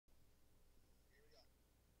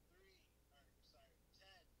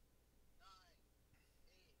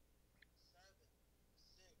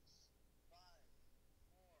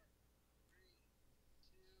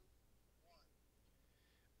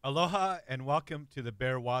Aloha and welcome to the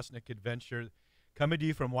Bear Woznick adventure. Coming to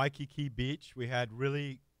you from Waikiki Beach. We had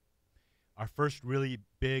our first really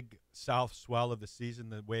big south swell of the season.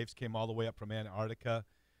 The waves came all the way up from Antarctica.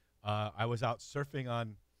 I was out surfing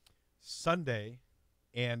on Sunday,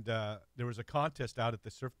 and there was a contest out at the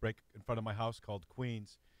surf break in front of my house called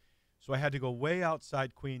Queens. So I had to go way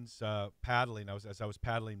outside Queens paddling. As I was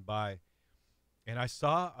paddling by, and I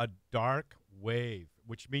saw a dark wave,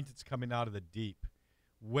 which means it's coming out of the deep,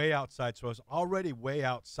 way outside. So I was already way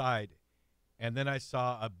outside, and then I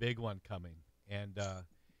saw a big one coming, and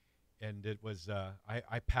it was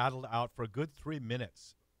I paddled out for a good 3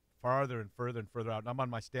 minutes, farther and further out. And I'm on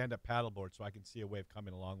my stand-up paddleboard, so I can see a wave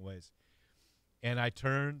coming a long ways. And I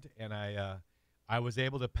turned, and I was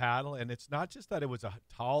able to paddle. And it's not just that it was a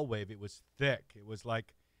tall wave; it was thick. It was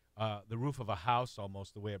like the roof of a house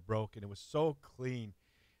almost, the way it broke, and it was so clean.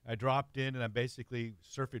 I dropped in, and I'm basically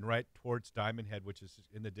surfing right towards Diamond Head, which is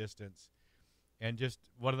in the distance. And just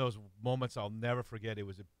one of those moments I'll never forget. It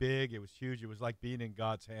was big, it was huge, it was like being in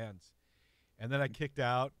God's hands. And then I kicked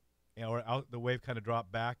out, or out, the wave kind of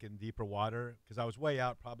dropped back in deeper water because I was way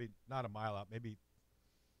out, probably not a mile out, maybe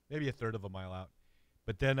a third of a mile out.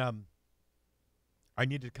 But then I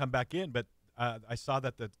needed to come back in, but I saw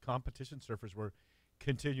that the competition surfers were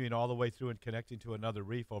continuing all the way through and connecting to another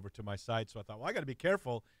reef over to my side. So I thought, well, I got to be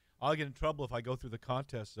careful. I'll get in trouble if I go through the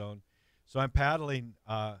contest zone. So I'm paddling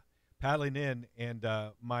in, and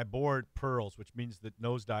my board purls, which means that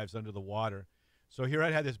nosedives under the water. So here I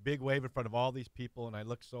had this big wave in front of all these people, and I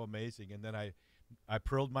looked so amazing. And then I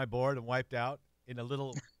purled my board and wiped out in a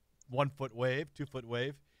little 1 foot wave, 2 foot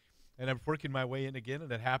wave. And I'm working my way in again,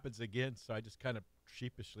 and it happens again. So I just kind of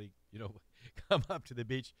sheepishly, come up to the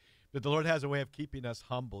beach. But the Lord has a way of keeping us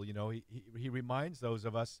humble. He reminds those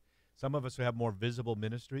of us, some of us who have more visible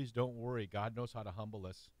ministries, don't worry. God knows how to humble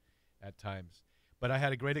us at times. But I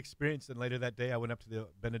had a great experience. And later that day, I went up to the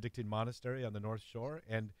Benedictine monastery on the North Shore,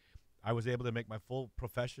 and I was able to make my full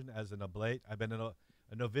profession as an oblate. I've been in a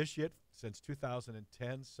novitiate since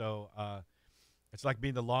 2010. So it's like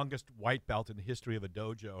being the longest white belt in the history of a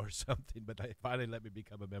dojo or something. But they finally let me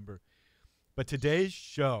become a member. But today's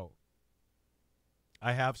show,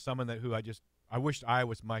 I have someone who I wished I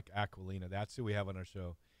was Mike Aquilina. That's who we have on our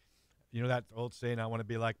show. You know that old saying, I want to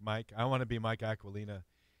be like Mike? I want to be Mike Aquilina.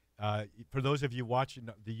 For those of you watching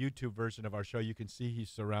the YouTube version of our show, you can see he's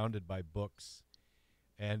surrounded by books.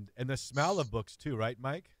 And the smell of books too, right,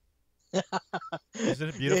 Mike? Isn't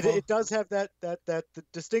it beautiful? It does have that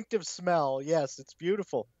distinctive smell. Yes, it's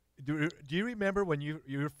beautiful. Do you remember when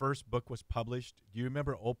your first book was published? Do you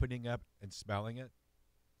remember opening up and smelling it?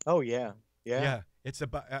 Oh yeah. Yeah. It's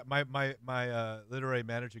about my literary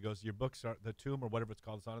manager goes, your books are the tomb or whatever it's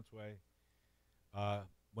called. It's on its way.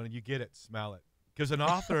 When you get it, smell it, because an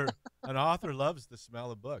author loves the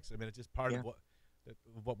smell of books. I mean, it's just part of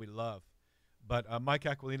what we love. But Mike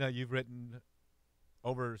Aquilina, you've written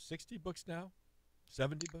over 60 books now,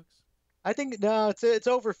 70 books. I think no, it's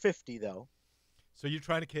over 50 though. So you're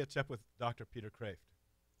trying to catch up with Dr. Peter Kraft.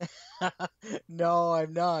 No,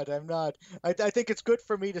 I'm not. I think it's good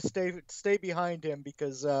for me to stay behind him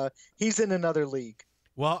because he's in another league.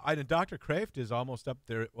 Well, Dr. Kraft is almost up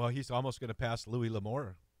there. Well, he's almost going to pass Louis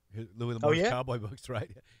L'Amour. Louis L'Amour's cowboy books, right?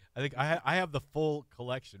 I think I have the full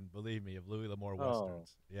collection, believe me, of Louis L'Amour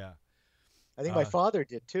westerns. Yeah. I think my father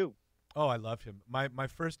did too. Oh, I loved him. My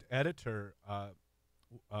first editor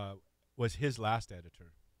was his last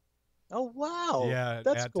editor. Oh wow! Yeah,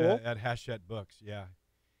 that's cool. At Hachette Books. Yeah.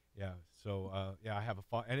 So I have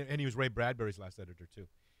and he was Ray Bradbury's last editor too.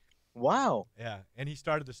 Wow. Yeah, and he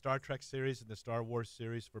started the Star Trek series and the Star Wars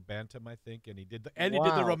series for Bantam, I think, and he did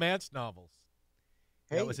the romance novels.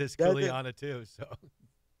 Hey, that was his Kiliana too. So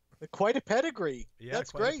quite a pedigree. Yeah,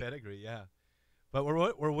 that's quite great. A pedigree. Yeah. But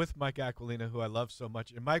we're with Mike Aquilina, who I love so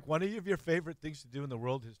much. And Mike, one of your favorite things to do in the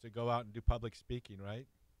world is to go out and do public speaking, right?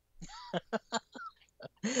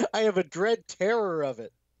 I have a dread terror of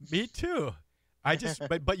it. Me too.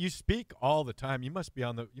 But you speak all the time. You must be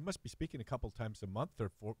speaking a couple times a month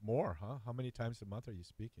or more, huh? How many times a month are you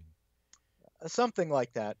speaking? Something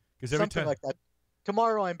like that. Like that.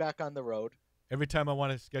 Tomorrow I'm back on the road. Every time I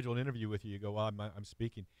want to schedule an interview with you, you go, well, I'm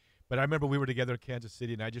speaking. But I remember we were together in Kansas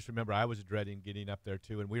City, and I just remember I was dreading getting up there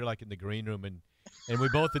too. And we were like in the green room, and we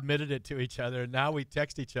both admitted it to each other. And now we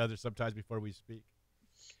text each other sometimes before we speak.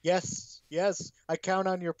 Yes. I count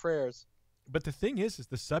on your prayers. But the thing is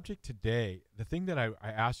the subject today, the thing that I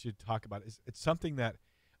asked you to talk about, it's something that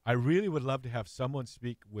I really would love to have someone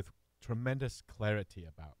speak with tremendous clarity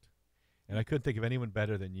about. And I couldn't think of anyone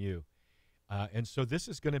better than you. And so this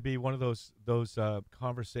is going to be one of those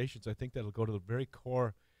conversations, I think, that'll go to the very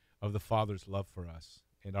core of the Father's love for us.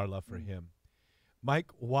 and our love for Mm. him.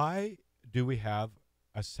 Mike, why do we have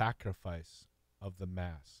a sacrifice of the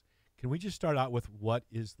Mass? Can we just start out with what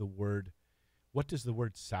does the word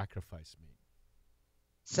sacrifice mean?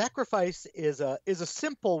 Sacrifice is a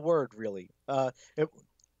simple word, really.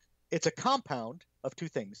 It's a compound of two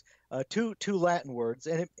things, two Latin words,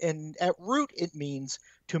 and at root it means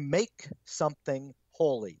to make something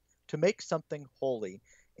holy, to make something holy,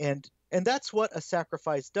 and that's what a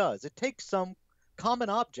sacrifice does. It takes some common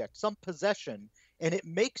object, some possession, and it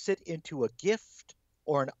makes it into a gift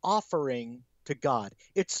or an offering to God.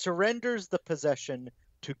 It surrenders the possession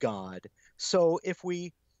to God. So if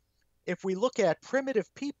we look at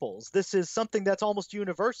primitive peoples, this is something that's almost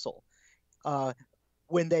universal. Uh,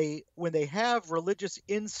 when they have religious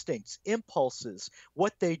instincts, impulses,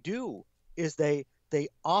 what they do is they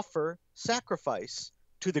offer sacrifice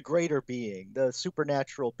to the greater being, the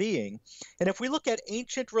supernatural being. And if we look at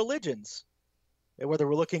ancient religions, whether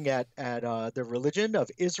we're looking at the religion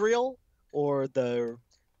of Israel or the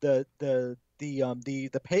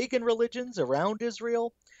pagan religions around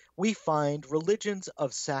Israel, we find religions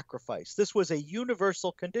of sacrifice. This was a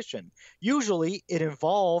universal condition. Usually, it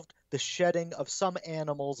involved the shedding of some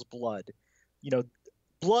animal's blood. You know,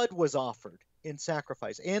 blood was offered in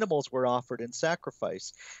sacrifice. Animals were offered in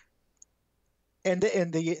sacrifice, and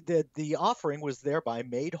the offering was thereby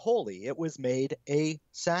made holy. It was made a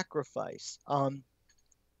sacrifice.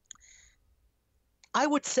 I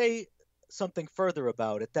would say something further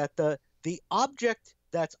about it, that the object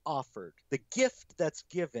that's offered, the gift that's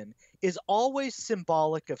given, is always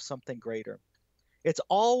symbolic of something greater. It's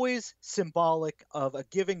always symbolic of a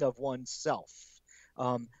giving of oneself.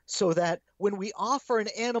 So that when we offer an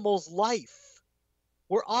animal's life,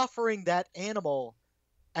 we're offering that animal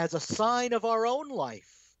as a sign of our own life.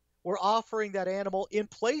 We're offering that animal in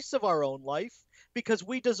place of our own life because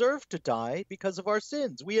we deserve to die because of our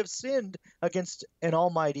sins. We have sinned against an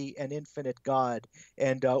almighty and infinite God,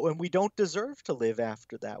 and we don't deserve to live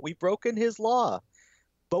after that. We've broken his law,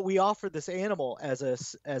 but we offer this animal as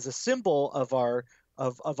a symbol of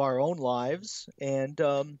our own lives and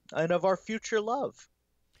of our future love.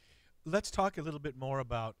 Let's talk a little bit more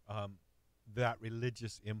about that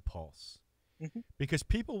religious impulse, Mhm. because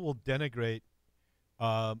people will denigrate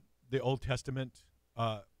the Old Testament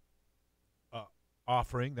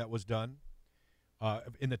offering that was done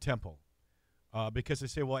in the temple because they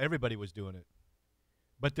say, well, everybody was doing it.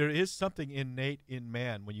 But there is something innate in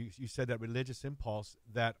man, when you said that religious impulse,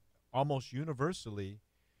 that almost universally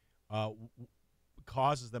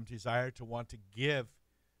causes them desire to want to give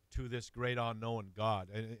to this great unknown God.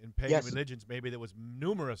 And in pagan Yes. religions, maybe there was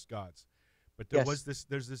numerous gods, but Yes.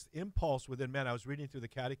 there's this impulse within man. I was reading through the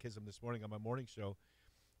Catechism this morning on my morning show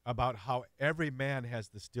about how every man has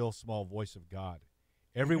the still small voice of God.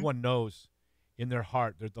 Everyone knows in their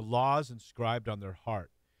heart, there's the laws inscribed on their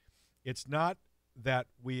heart. It's not that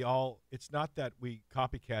we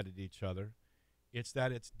copycatted each other. It's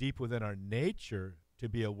that it's deep within our nature to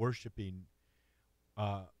be a worshiping,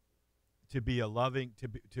 to be a loving,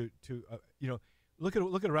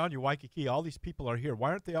 look at around you, Waikiki. All these people are here. Why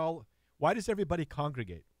aren't they all? Why does everybody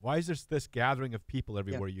congregate? Why is there this gathering of people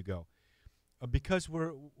everywhere you go? Because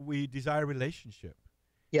we desire relationship.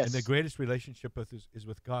 Yes. And the greatest relationship is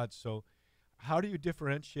with God. So, how do you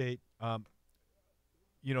differentiate? Talk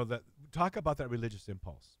about that religious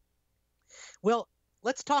impulse. Well,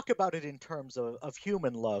 let's talk about it in terms of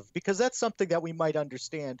human love, because that's something that we might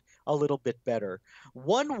understand a little bit better.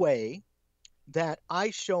 One way that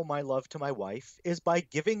I show my love to my wife is by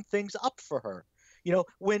giving things up for her.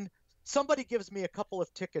 When somebody gives me a couple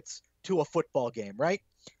of tickets to a football game, right?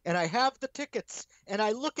 And I have the tickets, and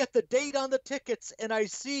I look at the date on the tickets, and I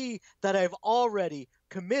see that I've already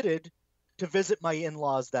committed to visit my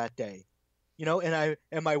in-laws that day.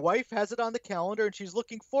 And my wife has it on the calendar, and she's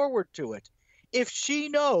looking forward to it. If she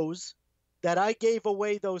knows that I gave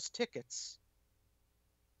away those tickets,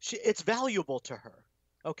 it's valuable to her.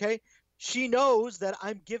 Okay? She knows that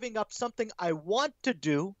I'm giving up something I want to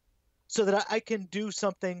do so that I can do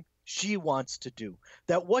something she wants to do.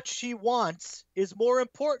 That what she wants is more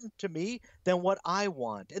important to me than what I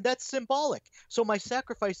want. And that's symbolic. So my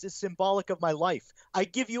sacrifice is symbolic of my life. I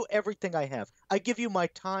give you everything I have. I give you my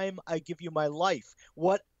time. I give you my life.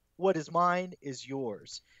 What is mine is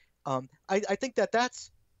yours. I think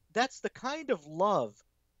that's the kind of love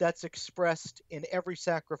that's expressed in every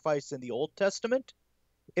sacrifice in the Old Testament.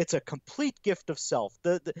 It's a complete gift of self.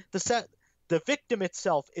 The victim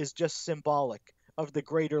itself is just symbolic of the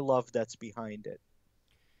greater love that's behind it.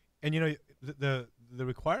 And the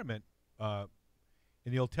requirement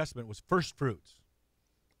in the Old Testament was first fruits,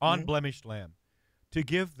 unblemished lamb, to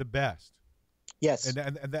give the best. Yes,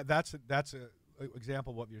 And that's a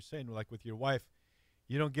example of what you're saying. Like with your wife,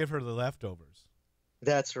 you don't give her the leftovers.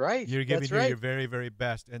 that's right. You're giving That's her your right. very, very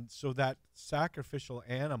best. And so that sacrificial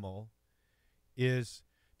animal is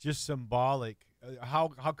just symbolic. How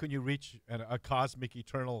can you reach a cosmic,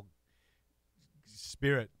 eternal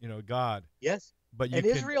spirit, God? Yes. But you And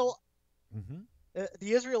can. Israel, Hmm.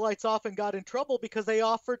 the Israelites often got in trouble because they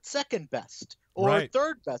offered second best or Right.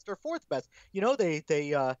 third best or fourth best.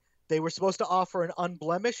 They were supposed to offer an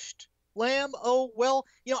unblemished lamb. Oh, well,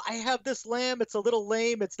 I have this lamb. It's a little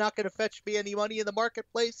lame. It's not going to fetch me any money in the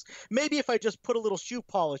marketplace. Maybe if I just put a little shoe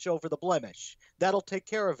polish over the blemish, that'll take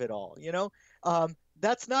care of it all.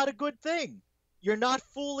 That's not a good thing. You're not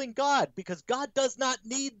fooling God because God does not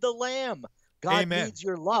need the lamb. God Amen. needs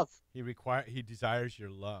your love. He desires your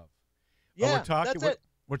love. We're Yeah, talking that's we're, it.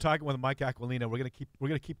 we're talking with Mike Aquilina. We're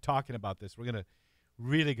gonna keep talking about this. We're gonna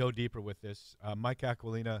really go deeper with this. Mike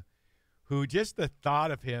Aquilina, who just the thought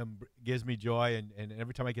of him gives me joy, and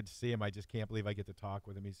every time I get to see him, I just can't believe I get to talk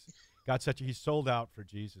with him. He's sold out for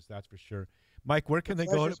Jesus, that's for sure. Mike, where The can they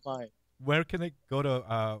go to? pleasure's mine. Where can they go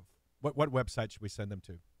to? What website should we send them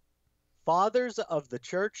to?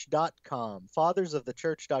 Fathersofthechurch.com.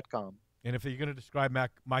 Fathersofthechurch.com. And if you're going to describe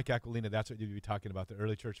Mike Aquilina, that's what you'd be talking about, the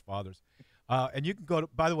early church fathers. And you can go to,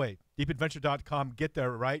 by the way, deepadventure.com. Get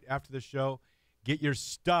there right after the show. Get your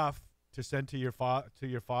stuff to send to your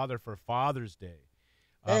father for Father's Day.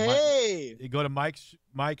 Hey! You go to Mike's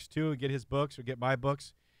too and get his books or get my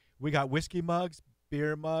books. We got whiskey mugs,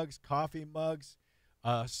 beer mugs, coffee mugs,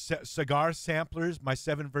 cigar samplers, my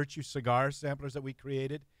 7 Virtue cigar samplers that we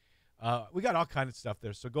created. We got all kinds of stuff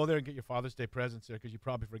there. So go there and get your Father's Day presents there because you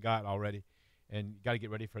probably forgot already, and you got to get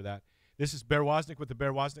ready for that. This is Bear Woznick with the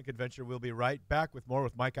Bear Woznick Adventure. We'll be right back with more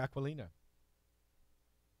with Mike Aquilina.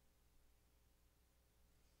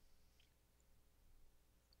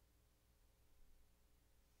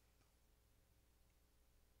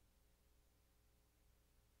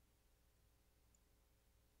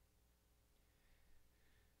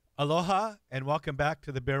 Aloha and welcome back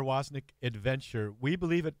to the Bear Woznick Adventure. We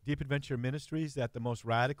believe at Deep Adventure Ministries that the most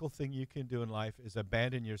radical thing you can do in life is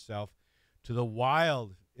abandon yourself to the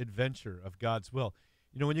wild adventure of God's will.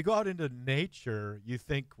 When you go out into nature, you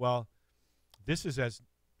think, well, this is as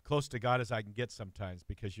close to God as I can get sometimes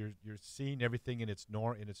because you're seeing everything in its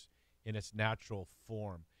natural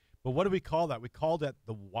form. But what do we call that? We call that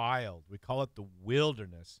the wild. We call it the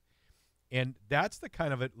wilderness. And that's the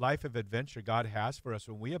kind of life of adventure God has for us.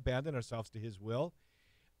 When we abandon ourselves to his will,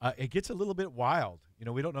 it gets a little bit wild.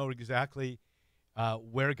 We don't know exactly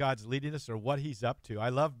where God's leading us or what he's up to. I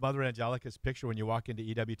love Mother Angelica's picture when you walk into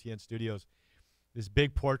EWTN Studios, this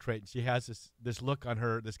big portrait, and she has this look on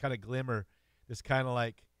her, this kind of glimmer, this kind of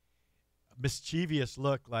like mischievous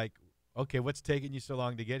look like, okay, what's taking you so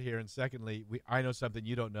long to get here? And secondly, I know something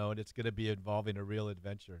you don't know, and it's going to be involving a real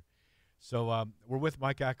adventure. So we're with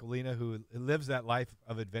Mike Aquilina, who lives that life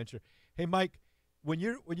of adventure. Hey, Mike, when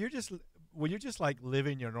you're just like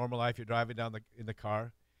living your normal life, you're driving down in the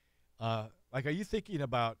car, like, are you thinking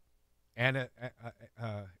about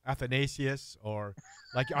Athanasius or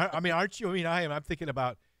like? Aren't you? I am. I'm thinking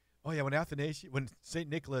about, oh yeah, when Saint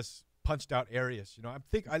Nicholas punched out Arius. I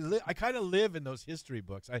kind of live in those history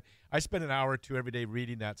books. I spend an hour or two every day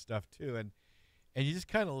reading that stuff too, and you just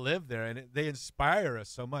kind of live there, and they inspire us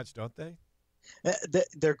so much, don't they?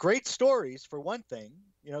 They're great stories, for one thing.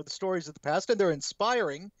 The stories of the past, and they're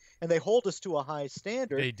inspiring, and they hold us to a high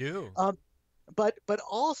standard. They do. But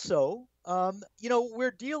also,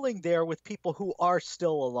 we're dealing there with people who are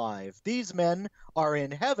still alive. These men are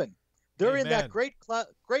in heaven. They're Amen. in that great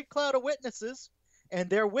cloud of witnesses, and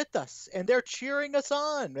they're with us, and they're cheering us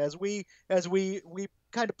on as we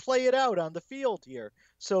kind of play it out on the field here.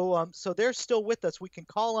 So they're still with us. We can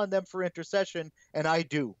call on them for intercession, and I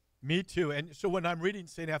do. Me too. And so when I'm reading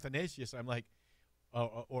Saint Athanasius, I'm like,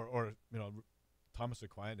 or Thomas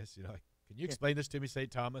Aquinas, like, can you explain this to me,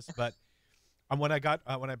 Saint Thomas? But when I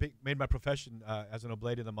made my profession as an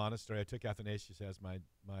oblate in the monastery, I took Athanasius as my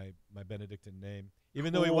Benedictine name.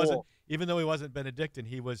 Even though he wasn't Benedictine,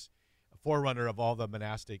 he was a forerunner of all the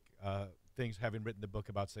monastic things, having written the book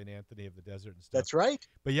about Saint Anthony of the Desert and stuff. That's right.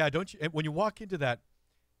 But yeah, don't you? When you walk into that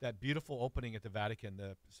beautiful opening at the Vatican,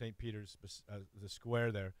 the St. Peter's, the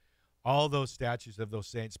square there, all those statues of those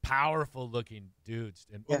saints, powerful looking dudes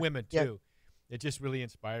and women too. Yeah. It just really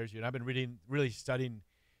inspires you. And I've been really studying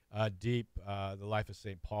deep the life of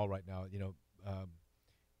St. Paul right now.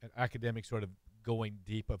 An academic sort of going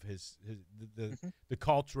deep of the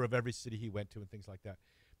culture of every city he went to and things like that.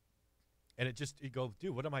 And you go,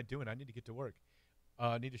 dude, what am I doing? I need to get to work.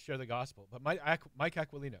 I need to share the gospel. But Mike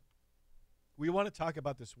Aquilina, We want to talk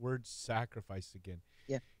about this word sacrifice again.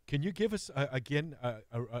 Yeah. Can you give us again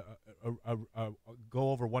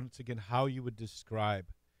go over once again how you would describe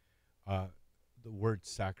the word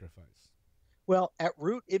sacrifice? Well, at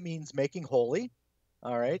root, it means making holy.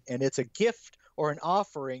 All right. And it's a gift or an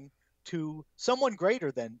offering to someone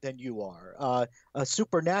greater than you are, a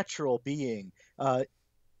supernatural being.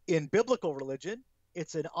 In biblical religion,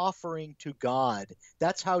 it's an offering to God.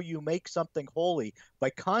 That's how you make something holy, by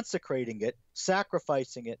consecrating it,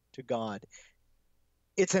 sacrificing it to God.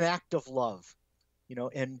 It's an act of love,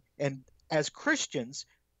 and as Christians,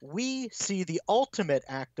 we see the ultimate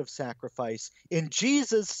act of sacrifice in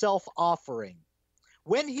Jesus' self-offering.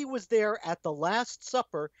 When he was there at the Last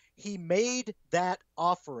Supper, he made that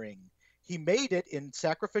offering. He made it in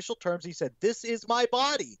sacrificial terms. He said, "This is my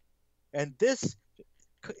body, and this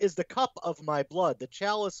is the cup of my blood, the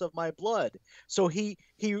chalice of my blood." So he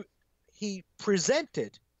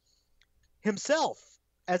presented himself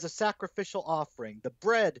as a sacrificial offering, the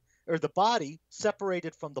bread or the body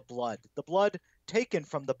separated from the blood taken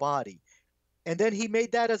from the body. And then he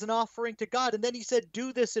made that as an offering to God. And then he said,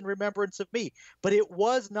 "Do this in remembrance of me." But it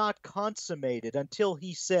was not consummated until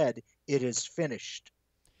he said, "It is finished,"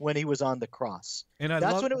 when he was on the cross. And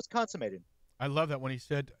That's when it was consummated. I love that when he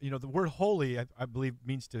said, the word holy, I believe,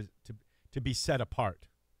 means to be set apart.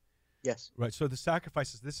 Yes. Right. So the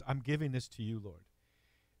sacrifice is this: I'm giving this to you, Lord.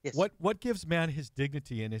 Yes. What gives man his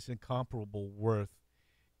dignity and his incomparable worth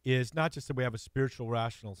is not just that we have a spiritual,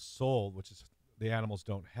 rational soul, which is the animals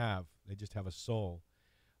don't have; they just have a soul.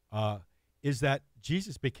 Is that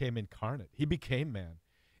Jesus became incarnate? He became man,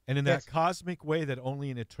 and in that cosmic way that only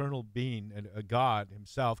an eternal being and a God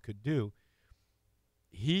Himself could do,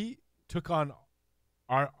 He took on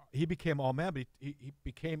He became all man, but he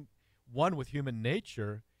became one with human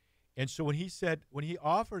nature. And so when he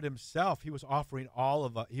offered himself, he was offering all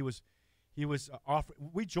of us. He was offering.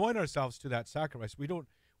 We join ourselves to that sacrifice.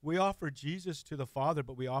 We offer Jesus to the Father,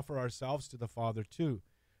 but we offer ourselves to the Father too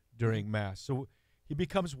during Mass. So he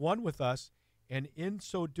becomes one with us, and in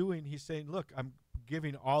so doing, he's saying, "Look, I'm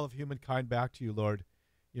giving all of humankind back to you, Lord."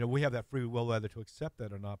 We have that free will whether to accept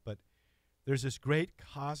that or not, but there's this great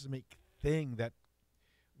cosmic thing that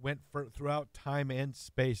went throughout time and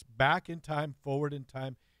space, back in time, forward in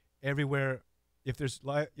time, everywhere. If there's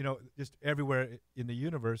just everywhere in the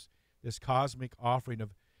universe, this cosmic offering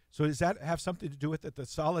of. So does that have something to do with it? The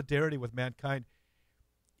solidarity with mankind.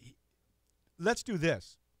 Let's do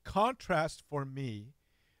this. Contrast for me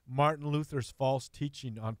Martin Luther's false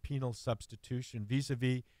teaching on penal substitution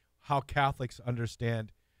vis-a-vis how Catholics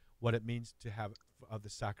understand what it means to have the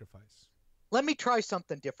sacrifice. Let me try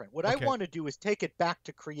something different. What I want to do is take it back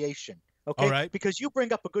to creation. Okay. All right. Because you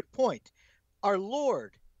bring up a good point. Our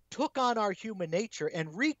Lord took on our human nature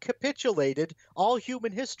and recapitulated all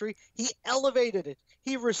human history. He elevated it.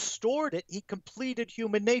 He restored it. He completed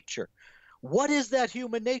human nature. What is that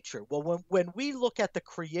human nature? Well, when we look at the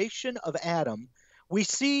creation of Adam, we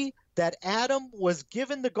see that Adam was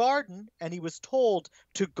given the garden and he was told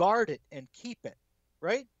to guard it and keep it,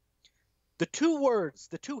 right? The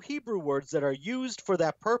two Hebrew words that are used for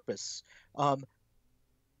that purpose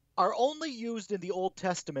are only used in the Old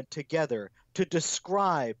Testament together to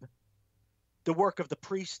describe the work of the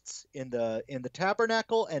priests in the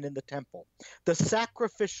tabernacle and in the temple, the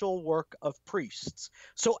sacrificial work of priests.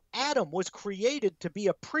 So Adam was created to be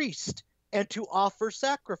a priest and to offer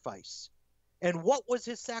sacrifice. And what was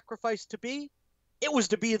his sacrifice to be? It was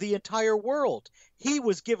to be the entire world. He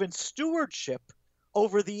was given stewardship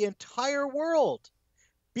over the entire world.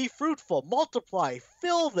 Be fruitful, multiply,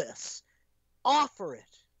 fill this, offer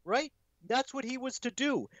it, right? That's what he was to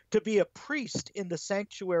do, to be a priest in the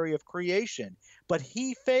sanctuary of creation. But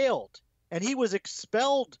he failed, and he was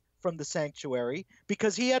expelled from the sanctuary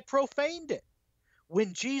because he had profaned it.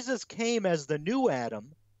 When Jesus came as the new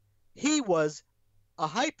Adam, he was a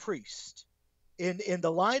high priest in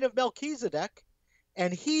the line of Melchizedek,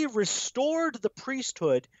 and he restored the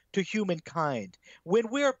priesthood to humankind. When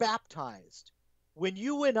we're baptized, when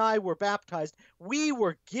you and I were baptized, we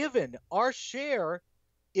were given our share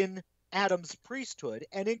in Adam's priesthood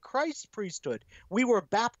and in Christ's priesthood. We were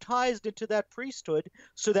baptized into that priesthood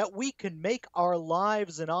so that we can make our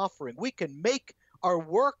lives an offering. We can make our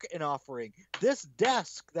work an offering. This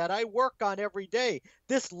desk that I work on every day,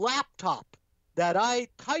 this laptop that I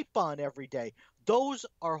type on every day, those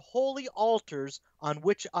are holy altars on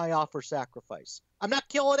which I offer sacrifice. I'm not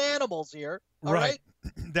killing animals here, all right?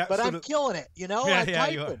 But I'm killing it, I'm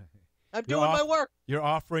typing. I'm doing my work. You're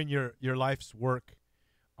offering your life's work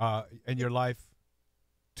and your life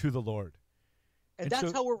to the Lord. And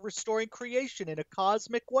that's how we're restoring creation in a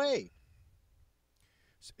cosmic way.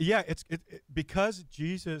 Yeah, because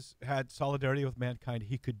Jesus had solidarity with mankind,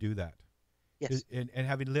 he could do that. Yes. And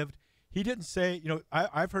having lived, he didn't say,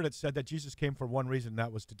 I've heard it said that Jesus came for one reason, and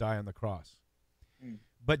that was to die on the cross. Mm.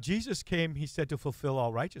 But Jesus came, he said, to fulfill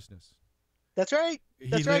all righteousness. That's right.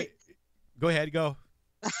 That's right. Go ahead, go.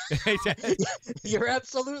 You're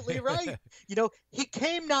absolutely right. He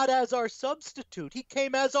came not as our substitute. He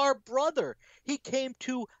came as our brother. He came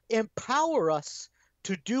to empower us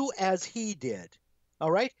to do as he did.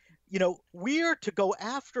 All right? We're to go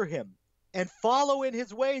after him and follow in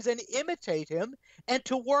his ways and imitate him and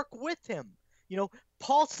to work with him.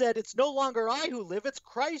 Paul said, it's no longer I who live, it's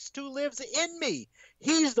Christ who lives in me.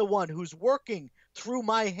 He's the one who's working through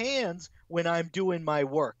my hands when I'm doing my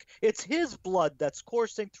work. It's his blood that's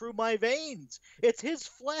coursing through my veins. It's his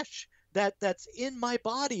flesh that's in my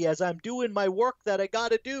body as I'm doing my work that I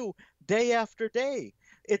got to do day after day.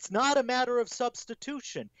 It's not a matter of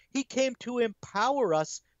substitution. He came to empower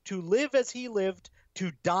us to live as he lived,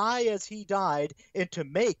 to die as he died, and to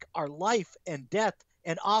make our life and death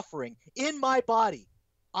an offering. In my body,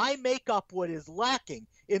 I make up what is lacking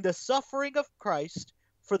in the suffering of Christ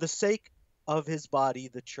for the sake of his body,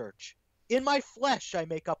 the church. In my flesh, I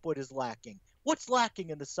make up what is lacking. What's lacking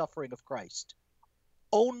in the suffering of Christ?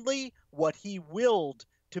 Only what he willed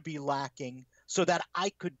to be lacking so that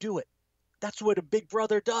I could do it. That's what a big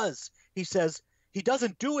brother does. He says, he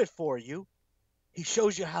doesn't do it for you. He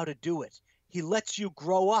shows you how to do it. He lets you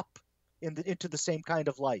grow up into the same kind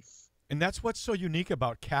of life. And that's what's so unique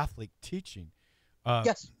about Catholic teaching.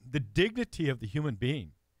 Yes. The dignity of the human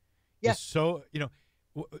being. Yes. Is so,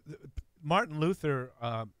 Martin Luther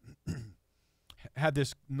had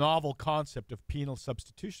this novel concept of penal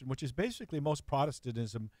substitution, which is basically most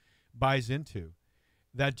Protestantism buys into,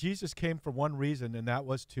 that Jesus came for one reason, and that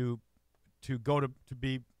was to go to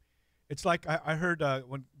be. It's like I heard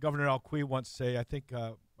when Governor Alcuin once say, I think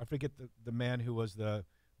I forget the man who was the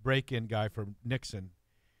break-in guy for Nixon,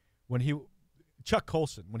 Chuck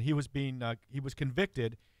Colson, when he was he was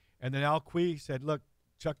convicted, and then Alcuin said, "Look,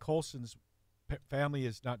 Chuck Colson's family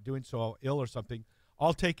is not doing so ill or something.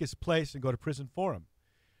 I'll take his place and go to prison for him,"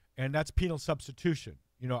 and that's penal substitution.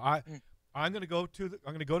 I'm going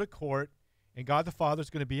to go to court, and God the Father is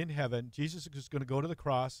going to be in heaven. Jesus is going to go to the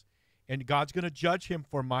cross, and God's going to judge him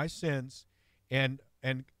for my sins, and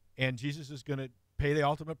Jesus is going to pay the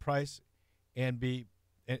ultimate price, and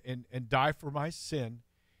die for my sin,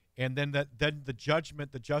 and then the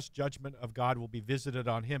judgment, the just judgment of God will be visited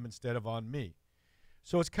on him instead of on me.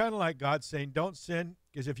 So it's kind of like God saying, don't sin,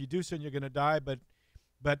 because if you do sin, you're going to die, but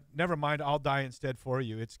never mind, I'll die instead for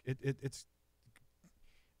you. It's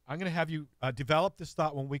I'm going to have you develop this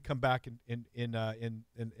thought when we come back in a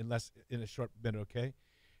short minute, okay?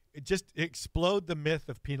 Just explode the myth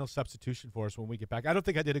of penal substitution for us when we get back. I don't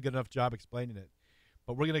think I did a good enough job explaining it,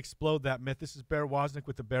 but we're going to explode that myth. This is Bear Woznick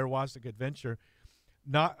with the Bear Woznick Adventure.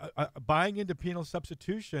 Not buying into penal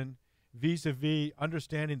substitution vis-a-vis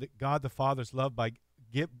understanding that God the Father's love by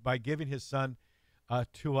giving his Son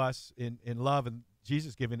to us in love, and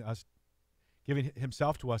Jesus giving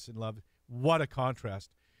himself to us in love. What a contrast.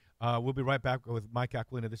 We'll be right back with Mike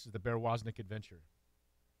Aquilina. This is the Bear Woznick Adventure.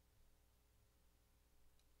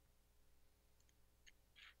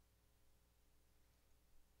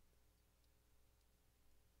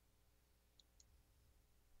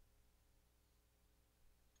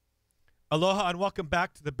 Aloha and welcome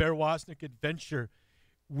back to the Bear Woznick Adventure.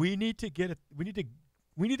 We need to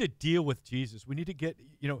deal with Jesus. We need to get,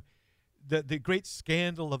 the great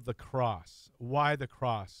scandal of the cross. Why the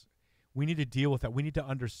cross? We need to deal with that. We need to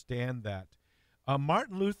understand that.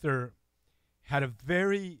 Martin Luther had a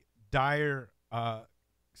very dire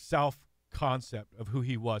self-concept of who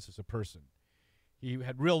he was as a person. He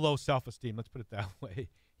had real low self-esteem, let's put it that way.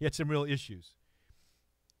 He had some real issues.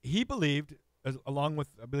 He believed, along with,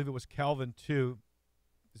 I believe it was Calvin too,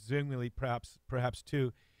 Zwingli perhaps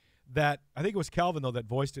too, that, I think it was Calvin though that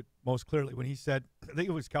voiced it most clearly when he said, I think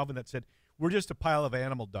it was Calvin that said, we're just a pile of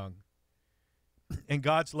animal dung, and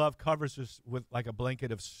God's love covers us with like a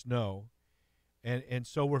blanket of snow, and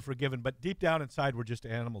so we're forgiven, but deep down inside we're just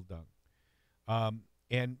animal dung.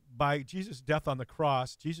 And by Jesus' death on the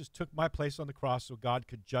cross, Jesus took my place on the cross so God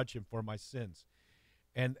could judge him for my sins.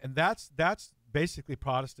 And that's basically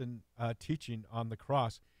Protestant teaching on the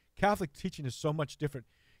cross. Catholic teaching is so much different.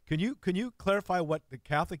 Can you clarify what the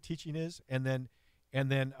Catholic teaching is, and then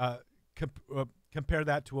compare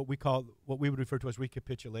that to what we would refer to as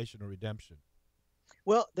recapitulation or redemption?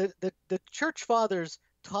 Well, the Church Fathers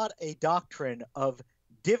taught a doctrine of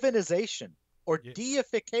divinization or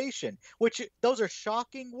deification, which those are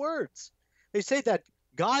shocking words. They say that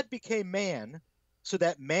God became man so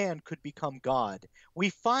that man could become God. We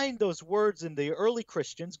find those words in the early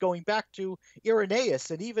Christians going back to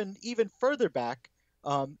Irenaeus and even further back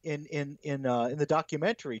in the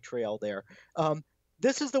documentary trail there.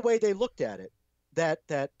 This is the way they looked at it,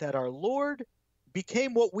 that our Lord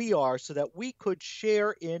became what we are so that we could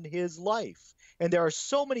share in his life. And there are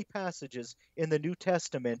so many passages in the New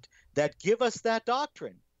Testament that give us that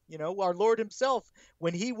doctrine. You know, our Lord himself,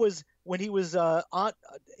 when he was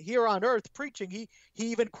here on earth preaching, he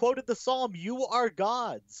even quoted the psalm, "You are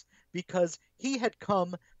gods," because he had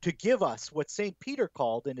come to give us what St. Peter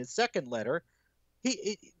called in his second letter,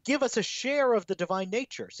 give us a share of the divine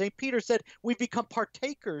nature. St. Peter said, we've become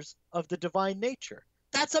partakers of the divine nature.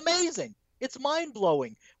 That's amazing. It's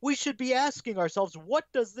mind-blowing. We should be asking ourselves, what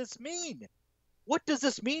does this mean? What does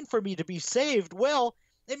this mean for me to be saved? Well,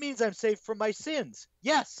 it means I'm saved from my sins.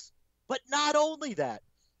 Yes, but not only that.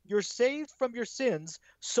 You're saved from your sins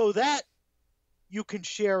so that you can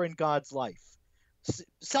share in God's life.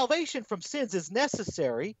 Salvation from sins is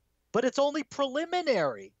necessary, but it's only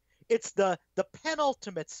preliminary. It's the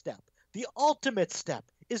penultimate step. The ultimate step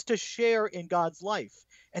is to share in God's life.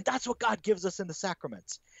 And that's what God gives us in the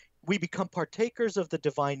sacraments. We become partakers of the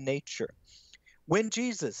divine nature. When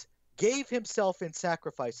Jesus gave himself in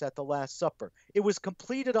sacrifice at the Last Supper, it was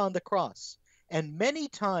completed on the cross. And many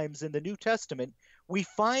times in the New Testament, we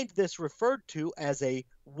find this referred to as a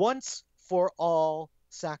once-for-all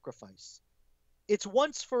sacrifice. It's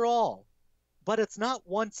once for all, but it's not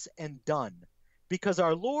once and done, because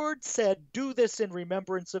our Lord said, do this in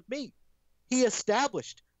remembrance of me. He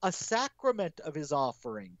established a sacrament of his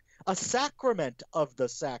offering, a sacrament of the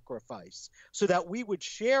sacrifice, so that we would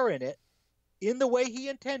share in it in the way he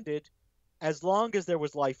intended, as long as there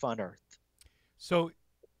was life on earth. So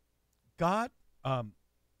God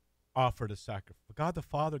offered a sacrifice. God the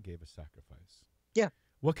Father gave a sacrifice. Yeah.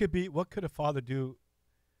 What could a father do?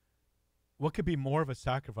 What could be more of a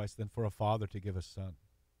sacrifice than for a father to give a son?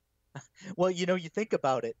 Well, you know, you think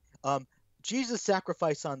about it. Jesus'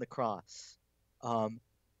 sacrifice on the cross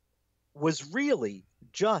was really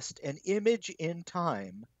just an image in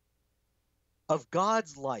time of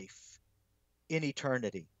God's life in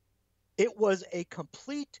eternity. It was a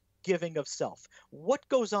complete giving of self. What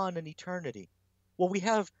goes on in eternity? Well, we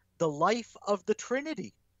have the life of the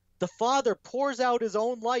Trinity. The Father pours out his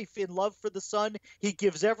own life in love for the Son. He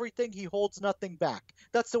gives everything. He holds nothing back.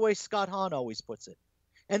 That's the way Scott Hahn always puts it.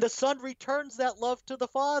 And the Son returns that love to the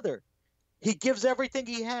Father. He gives everything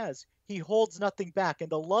he has. He holds nothing back. And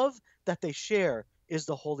the love that they share is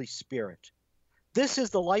the Holy Spirit. This is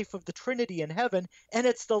the life of the Trinity in heaven, and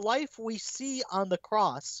it's the life we see on the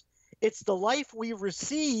cross. It's the life we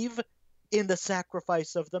receive in the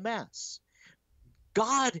sacrifice of the Mass.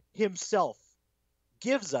 God himself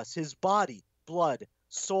gives us his body, blood,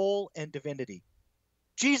 soul, and divinity.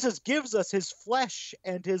 Jesus gives us his flesh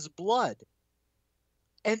and his blood.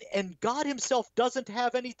 And God himself doesn't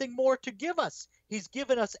have anything more to give us. He's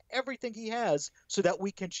given us everything he has so that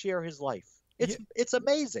we can share his life. It's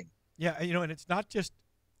amazing. Yeah, you know, and it's not just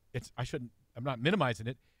I'm not minimizing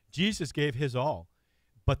it. Jesus gave his all,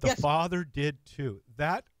 but the Father did too.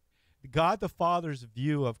 That God the Father's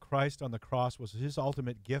view of Christ on the cross was his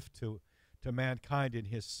ultimate gift to mankind in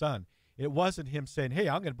his Son. It wasn't him saying, "Hey,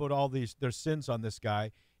 I'm going to put all their sins on this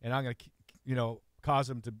guy, and I'm going to, cause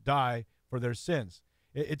them to die for their sins."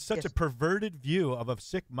 It's such a perverted view of a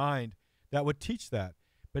sick mind that would teach that.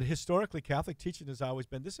 But historically, Catholic teaching has always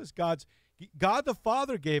been, this is God the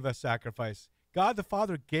Father gave us sacrifice. God the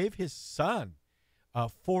Father gave his Son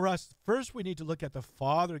for us. First, we need to look at the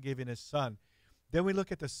Father giving his Son. Then we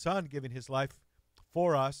look at the Son giving his life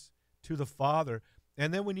for us to the Father.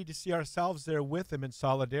 And then we need to see ourselves there with him in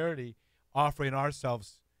solidarity, offering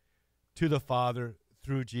ourselves to the Father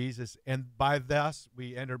through Jesus. And by thus,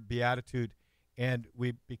 we enter beatitude and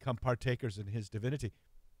we become partakers in his divinity.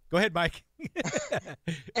 Go ahead, Mike.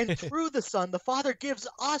 And through the Son, the Father gives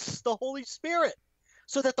us the Holy Spirit,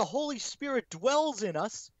 so that the Holy Spirit dwells in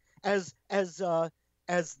us as the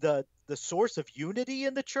source of unity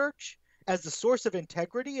in the church, as the source of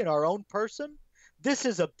integrity in our own person. This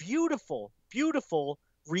is a beautiful, beautiful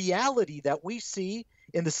reality that we see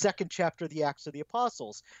in the second chapter of the Acts of the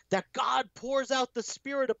Apostles, that God pours out the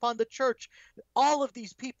Spirit upon the church. All of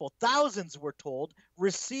these people, thousands we're told,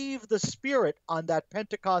 receive the Spirit on that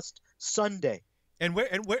Pentecost Sunday. And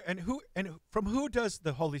from who does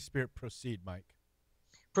the Holy Spirit proceed, Mike?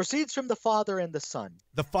 Proceeds from the Father and the Son.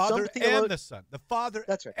 The Father and the Son. The Father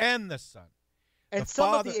That's right. and the Son. And the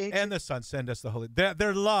some Father of the ancient... and the Son send us the Holy.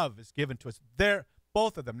 Their love is given to us.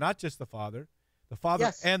 Both of them, not just the Father. The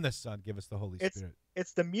Father and the Son give us the Holy Spirit.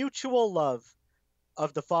 It's the mutual love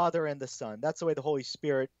of the Father and the Son. That's the way the Holy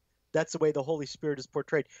Spirit. That's the way the Holy Spirit is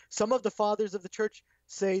portrayed. Some of the fathers of the church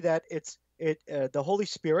say that the Holy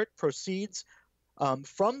Spirit proceeds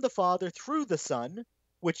from the Father through the Son,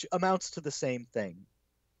 which amounts to the same thing.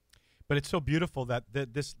 But it's so beautiful that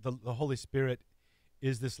the Holy Spirit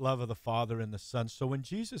is this love of the Father and the Son. So when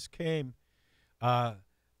Jesus came,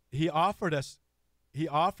 he offered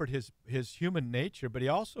his human nature, but he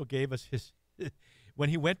also gave us his when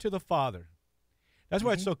he went to the Father. That's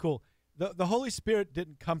why it's so cool. The Holy Spirit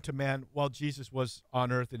didn't come to man while Jesus was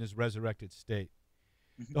on earth in his resurrected state.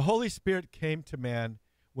 The Holy Spirit came to man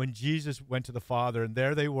when Jesus went to the Father, and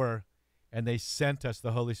there they were, and they sent us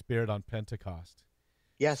the Holy Spirit on Pentecost.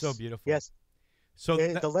 Yes. So beautiful. Yes. So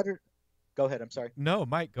the letter. Go ahead. I'm sorry. No,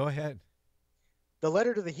 Mike, go ahead. The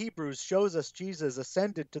letter to the Hebrews shows us Jesus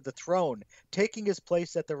ascended to the throne, taking his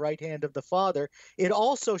place at the right hand of the Father. It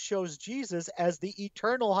also shows Jesus as the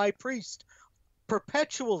eternal high priest,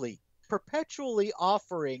 perpetually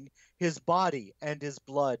offering his body and his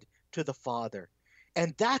blood to the Father.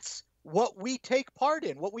 And that's what we take part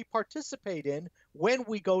in, what we participate in when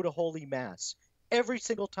we go to Holy Mass. Every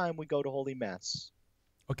single time we go to Holy Mass.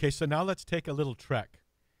 Okay, so now let's take a little trek.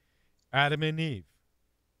 Adam and Eve.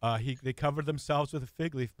 They covered themselves with a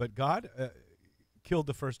fig leaf, but God killed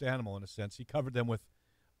the first animal in a sense. He covered them with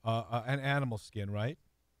an animal skin, right?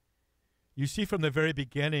 You see from the very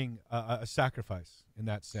beginning a sacrifice in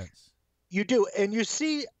that sense. You do, and you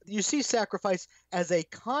see sacrifice as a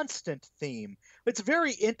constant theme. It's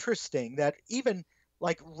very interesting that even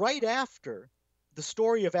like right after the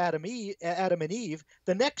story of Adam and Eve,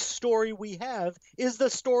 the next story we have is the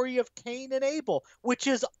story of Cain and Abel, which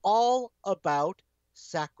is all about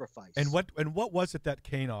sacrifice. And what was it that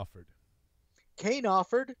Cain offered? Cain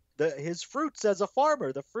offered his fruits as a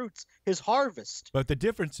farmer, his harvest. But the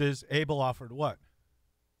difference is Abel offered what?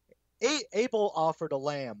 Abel offered a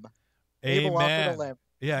lamb. Amen. Abel offered a lamb.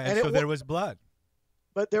 Yeah, and so there was blood.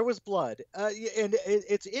 But there was blood. And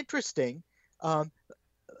it's interesting. I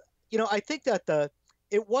think that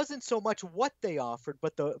it wasn't so much what they offered,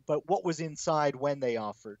 but what was inside when they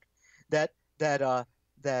offered. That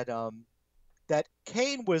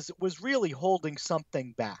Cain was really holding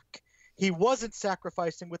something back. He wasn't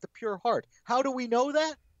sacrificing with a pure heart. How do we know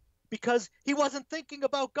that? Because he wasn't thinking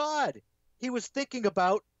about God. He was thinking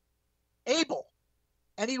about Abel.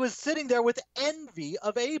 And he was sitting there with envy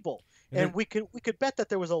of Abel. And we could bet that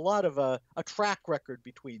there was a lot of a track record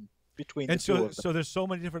between the two of them. So there's so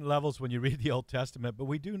many different levels when you read the Old Testament, but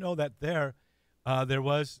we do know that there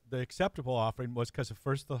was the acceptable offering was because of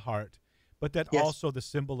first the heart, but that also the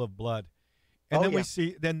symbol of blood. And we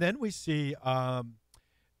see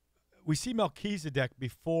Melchizedek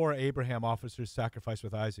before Abraham offers his sacrifice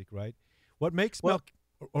with Isaac, right? What makes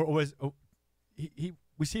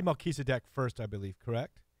we see Melchizedek first, I believe,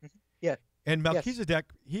 correct? Yeah. And Melchizedek,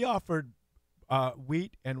 he offered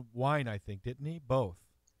wheat and wine, I think, didn't he? Both.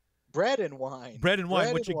 Bread and wine.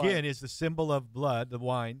 Which again is the symbol of blood, the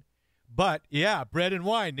wine. But yeah, bread and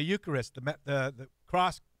wine, the Eucharist, the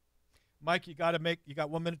cross. Mike, you got 1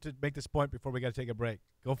 minute to make this point before we got to take a break.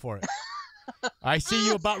 Go for it. I see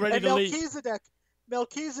you about ready to leave.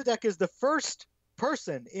 Melchizedek is the first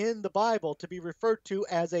person in the Bible to be referred to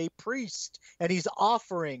as a priest, and he's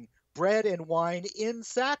offering bread and wine in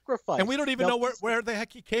sacrifice. And we don't even know where the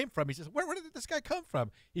heck he came from. He says, where did this guy come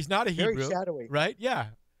from? He's not a Hebrew. Very shadowy. Right? Yeah.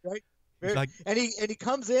 Right. And he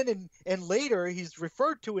comes in and later he's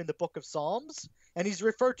referred to in the book of Psalms, and he's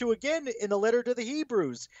referred to again in the letter to the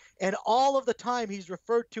Hebrews. And all of the time he's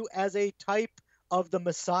referred to as a type of the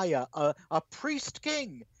Messiah, a priest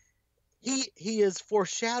king. He is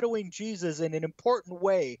foreshadowing Jesus in an important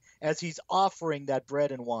way as he's offering that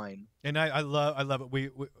bread and wine. And I love it.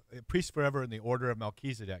 We priest forever in the order of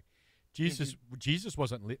Melchizedek. Jesus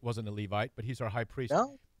wasn't a Levite, but he's our high priest.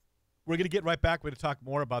 No. We're going to get right back. We're going to talk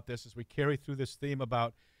more about this as we carry through this theme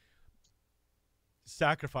about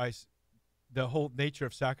sacrifice. The whole nature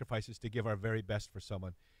of sacrifice is to give our very best for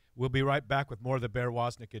someone. We'll be right back with more of the Bear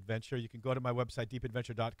Woznick Adventure. You can go to my website,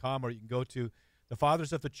 deepadventure.com, or you can go to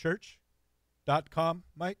thefathersofthechurch.com,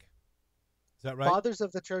 Mike? Is that right?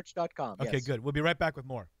 Fathersofthechurch.com, Okay, yes. good. We'll be right back with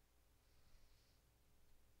more.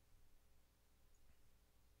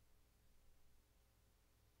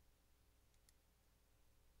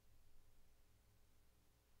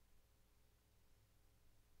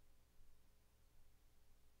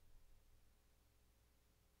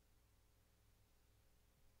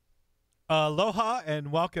 Aloha and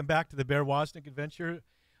welcome back to the Bear Woznick Adventure.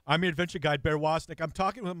 I'm your adventure guide, Bear Woznick. I'm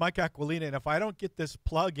talking with Mike Aquilina, and if I don't get this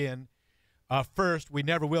plug in first, we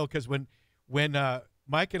never will, because when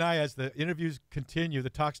Mike and I, as the interviews continue, the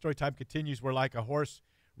talk story time continues, we're like a horse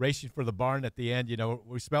racing for the barn at the end. You know,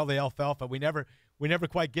 we smell the alfalfa. We never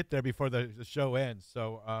quite get there before the show ends.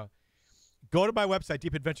 So go to my website,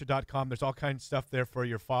 deepadventure.com. There's all kinds of stuff there for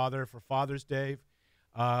your father, for Father's Day.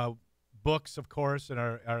 Books, of course, and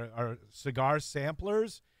our cigar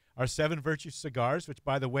samplers, our 7 Virtue cigars, which,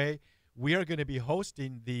 by the way, we are going to be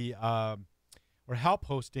hosting or help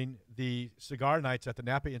hosting the cigar nights at the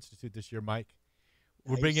Napa Institute this year, Mike.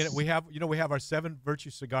 We're bringing it. We have our 7 Virtue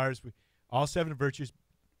cigars, all 7 Virtues,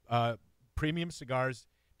 premium cigars,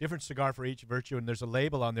 different cigar for each Virtue, and there's a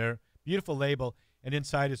label on there, beautiful label, and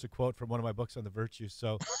inside is a quote from one of my books on the virtues.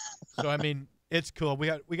 So I mean, it's cool. We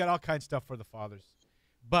got all kinds of stuff for the fathers.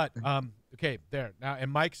 But okay, there now,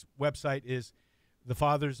 and Mike's website is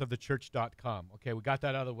thefathersofthechurch.com. Okay, we got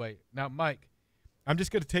that out of the way. Now, Mike, I'm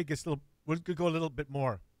just going to take this little. We're going to go a little bit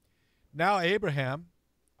more. Now, Abraham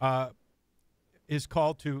is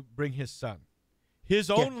called to bring his son, his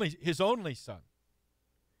only son.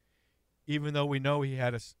 Even though we know he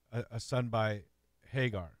had a son by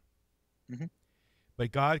Hagar,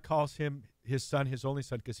 but God calls him his son, his only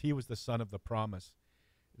son, because he was the son of the promise.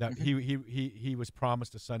 That he was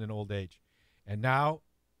promised a son in old age. And now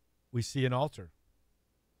we see an altar.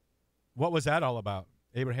 What was that all about?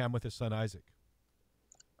 Abraham with his son Isaac.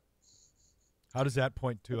 How does that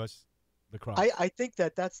point to us, the cross? I think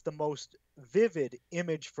that's the most vivid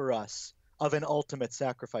image for us of an ultimate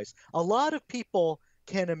sacrifice. A lot of people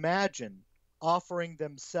can imagine offering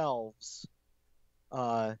themselves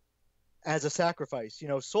as a sacrifice. You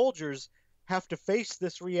know, soldiers have to face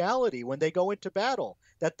this reality when they go into battle,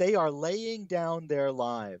 that they are laying down their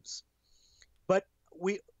lives. But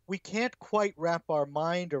we can't quite wrap our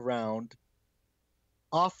mind around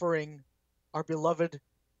offering our beloved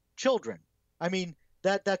children. I mean,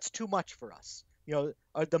 that's too much for us. You know,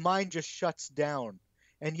 the mind just shuts down.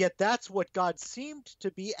 And yet that's what God seemed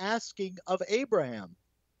to be asking of Abraham.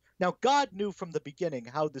 Now, God knew from the beginning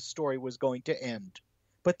how the story was going to end.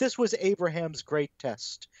 But this was Abraham's great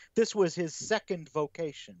test. This was his second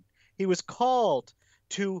vocation. He was called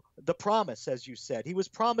to the promise, as you said. He was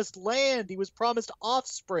promised land. He was promised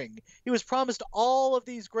offspring. He was promised all of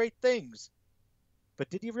these great things.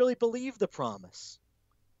 But did he really believe the promise?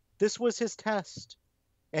 This was his test.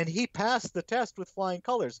 And he passed the test with flying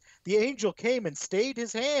colors. The angel came and stayed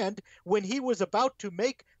his hand when he was about to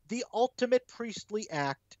make the ultimate priestly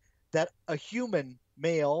act that a human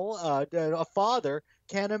male, a father,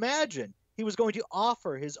 can imagine. He was going to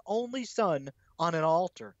offer his only son on an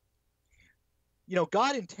altar. You know,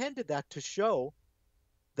 God intended that to show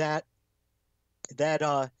that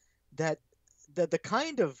the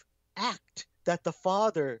kind of act that the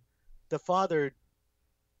father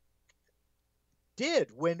did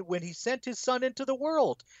when he sent his son into the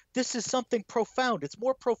world. This is something profound. It's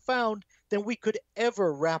more profound than we could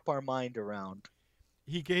ever wrap our mind around.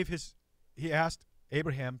 He asked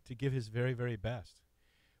Abraham to give his very, very best.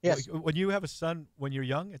 Yes. When you have a son when you're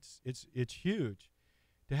young, it's huge.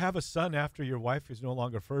 To have a son after your wife is no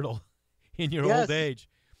longer fertile in your old age.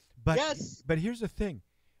 But here's the thing.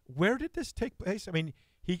 Where did this take place? I mean,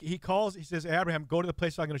 he says, Abraham, go to the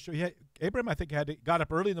place I'm going to show you. Abraham, I think, got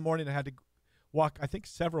up early in the morning and had to walk, I think,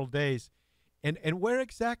 several days. And where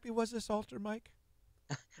exactly was this altar, Mike?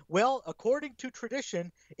 Well, according to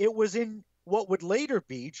tradition, it was in what would later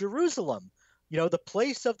be Jerusalem. You know, the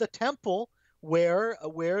place of the temple where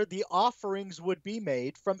the offerings would be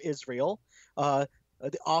made from Israel. The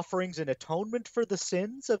offerings in atonement for the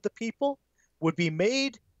sins of the people would be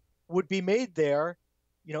made there,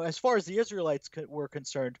 you know, as far as the Israelites were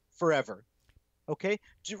concerned, forever. Okay?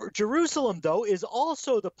 Jerusalem, though, is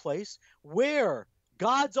also the place where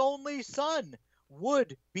God's only son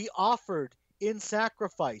would be offered in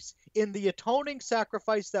sacrifice, in the atoning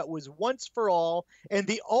sacrifice that was once for all, and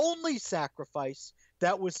the only sacrifice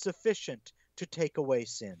that was sufficient to take away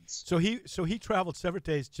sins. So he traveled several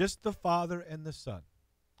days, just the father and the son,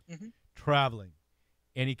 traveling,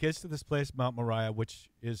 and he gets to this place, Mount Moriah, which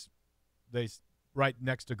is right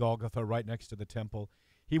next to Golgotha, right next to the temple.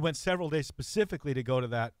 He went several days specifically to go to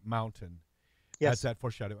that mountain. Yes. As that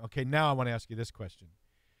foreshadowing. Okay, now I want to ask you this question.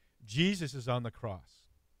 Jesus is on the cross.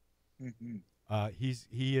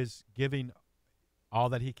 He is giving all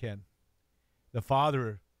that he can. The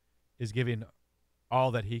Father is giving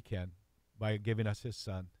all that he can by giving us his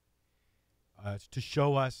son to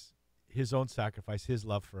show us his own sacrifice, his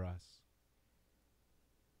love for us.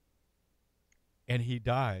 And he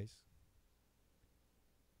dies,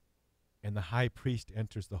 and the high priest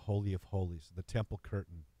enters the Holy of Holies. The temple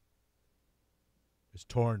curtain is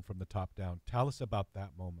torn from the top down. Tell us about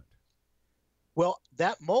that moment. Well,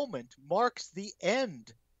 that moment marks the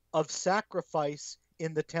end of sacrifice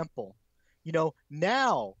in the temple.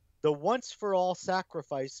 Now the once for all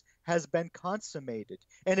sacrifice has been consummated.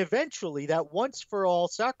 And eventually, that once for all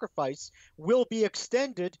sacrifice will be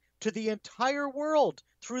extended to the entire world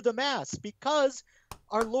through the Mass, because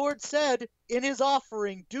our Lord said in his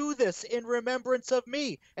offering, "Do this in remembrance of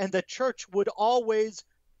me." And the church would always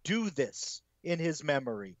do this in his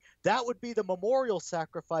memory. That would be the memorial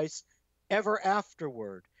sacrifice ever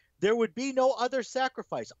afterward. There would be no other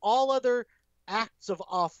sacrifice. All other acts of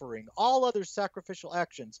offering, all other sacrificial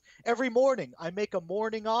actions. Every morning I make a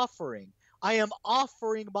morning offering. I am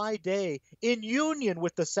offering my day in union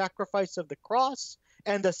with the sacrifice of the cross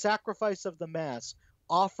and the sacrifice of the Mass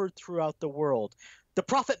offered throughout the world. The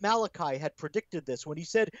prophet Malachi had predicted this when he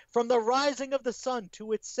said, "From the rising of the sun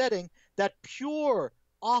to its setting, that pure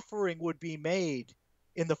offering would be made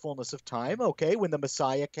in the fullness of time." Okay, when the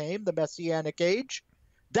Messiah came, the Messianic age,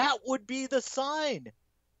 that would be the sign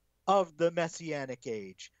of the Messianic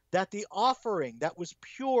age, that the offering that was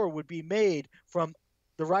pure would be made from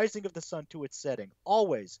the rising of the sun to its setting,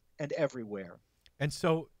 always and everywhere. And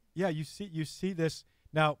so, yeah, you see this.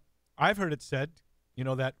 Now, I've heard it said,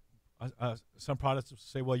 that some Protestants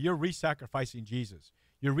say, well, you're re-sacrificing Jesus.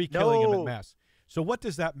 You're re-killing him at Mass. So what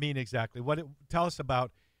does that mean exactly? Tell us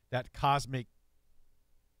about that cosmic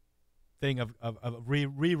thing of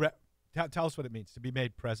tell us what it means to be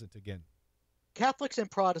made present again. Catholics and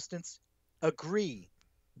Protestants agree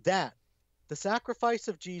that the sacrifice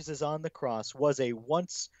of Jesus on the cross was a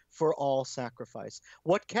once-for-all sacrifice.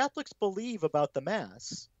 What Catholics believe about the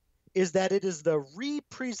Mass is that it is the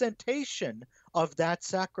representation of that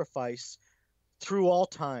sacrifice through all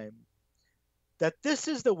time. That this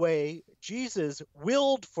is the way Jesus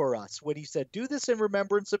willed for us when he said, "Do this in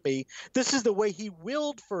remembrance of me." This is the way he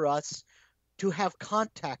willed for us to have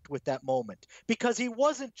contact with that moment, because he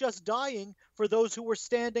wasn't just dying for those who were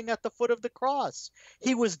standing at the foot of the cross.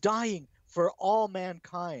 He was dying for all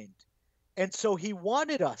mankind. And so he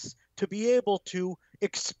wanted us to be able to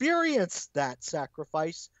experience that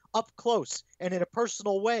sacrifice up close and in a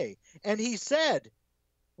personal way. And he said,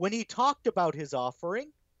 when he talked about his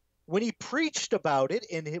offering, when he preached about it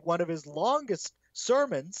in one of his longest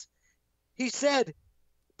sermons, he said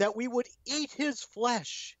that we would eat his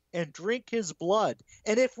flesh and drink his blood.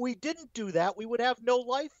 And if we didn't do that, we would have no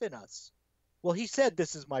life in us. Well, he said,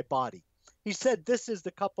 "This is my body." He said, "This is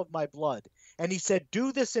the cup of my blood." And he said,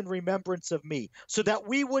 "Do this in remembrance of me," so that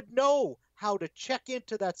we would know how to check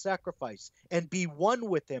into that sacrifice and be one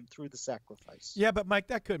with him through the sacrifice. Yeah, but Mike,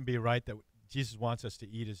 that couldn't be right, that Jesus wants us to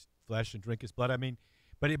eat his flesh and drink his blood. I mean,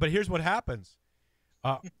 but here's what happens.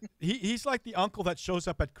 He's like the uncle that shows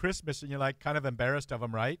up at Christmas and you're like kind of embarrassed of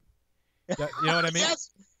him, right? You know what I mean? Yes.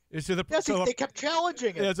 So They kept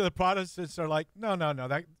challenging it. Yeah, so the Protestants are like, no,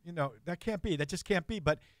 that can't be. That just can't be.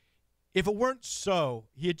 But if it weren't so,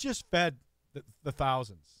 he had just fed the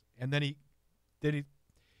thousands, and then he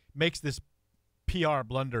makes this PR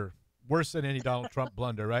blunder, worse than any Donald Trump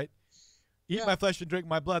blunder, right? Eat my flesh and drink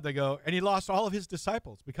my blood, they go. And he lost all of his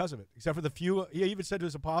disciples because of it, except for the few. He even said to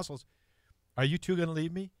his apostles, "Are you two going to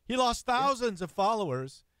leave me?" He lost thousands of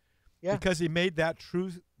followers because he made that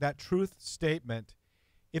truth statement.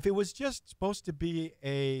 If it was just supposed to be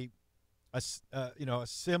a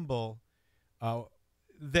symbol,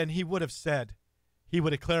 then he would have said, he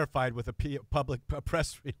would have clarified with a public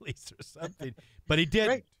press release or something, but he didn't.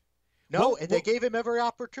 Right. No, and they gave him every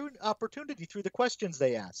opportunity through the questions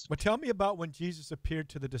they asked. Well, tell me about when Jesus appeared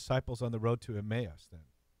to the disciples on the road to Emmaus then.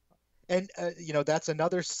 And, that's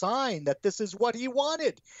another sign that this is what he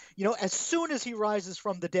wanted. As soon as he rises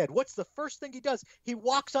from the dead, what's the first thing he does? He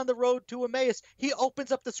walks on the road to Emmaus. He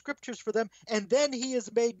opens up the scriptures for them, and then he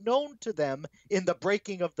is made known to them in the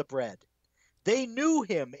breaking of the bread. They knew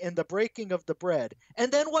him in the breaking of the bread.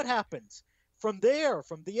 And then what happens? From there,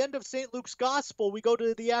 from the end of St. Luke's gospel, we go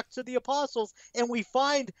to the Acts of the Apostles, and we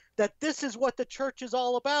find that this is what the church is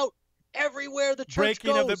all about. Everywhere the church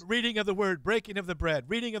goes. Reading of the word, breaking of the bread,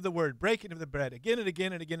 reading of the word, breaking of the bread, again and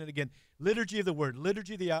again and again and again. Liturgy of the word,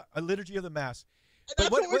 liturgy of the Mass. And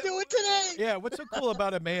that's what we're doing today. Yeah, what's so cool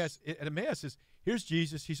about Emmaus? At Emmaus is, here's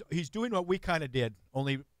Jesus. He's doing what we kind of did,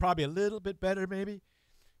 only probably a little bit better maybe.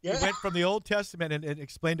 Yeah. He went from the Old Testament and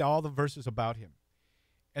explained all the verses about him.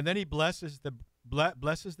 And then he blesses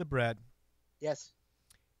the bread. Yes.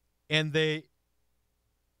 And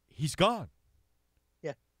he's gone.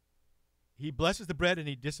 Yeah. He blesses the bread and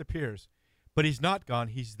he disappears. But he's not gone.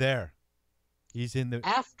 He's there. He's in the...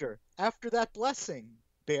 After that blessing,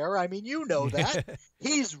 Bear, I mean, you know that.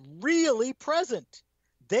 He's really present.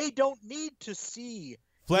 They don't need to see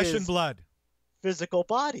flesh and blood. physical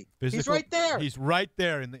body. He's right there. He's right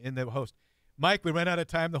there in the host. Mike, we ran out of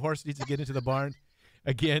time. The horse needs to get into the barn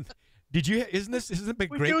again. Isn't this a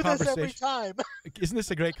great conversation? We do this every time. Isn't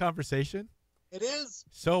this a great conversation? It is.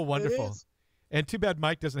 So wonderful. It is. And too bad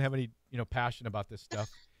Mike doesn't have any, passion about this stuff.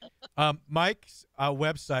 Mike's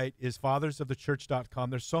website is fathersofthechurch.com.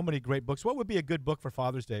 There's so many great books. What would be a good book for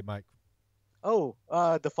Father's Day, Mike? Oh,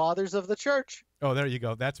 The Fathers of the Church. Oh, there you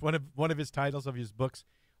go. That's one of his titles of his books.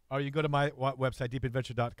 Or you go to my website,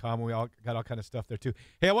 deepadventure.com, and we all got all kind of stuff there too.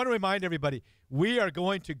 Hey, I want to remind everybody, we are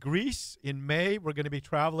going to Greece in May. We're going to be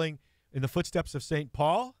traveling in the footsteps of St.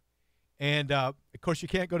 Paul. And, of course, you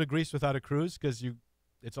can't go to Greece without a cruise because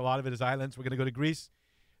a lot of it is islands. We're going to go to Greece,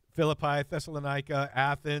 Philippi, Thessalonica,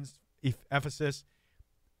 Athens, Ephesus,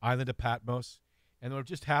 island of Patmos. And we're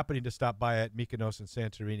just happening to stop by at Mykonos and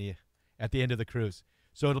Santorini at the end of the cruise.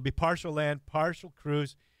 So it'll be partial land, partial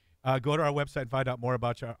cruise. Go to our website and find out more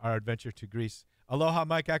about our adventure to Greece. Aloha,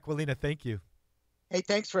 Mike Aquilina. Thank you. Hey,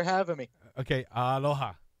 thanks for having me. Okay,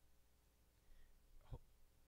 aloha.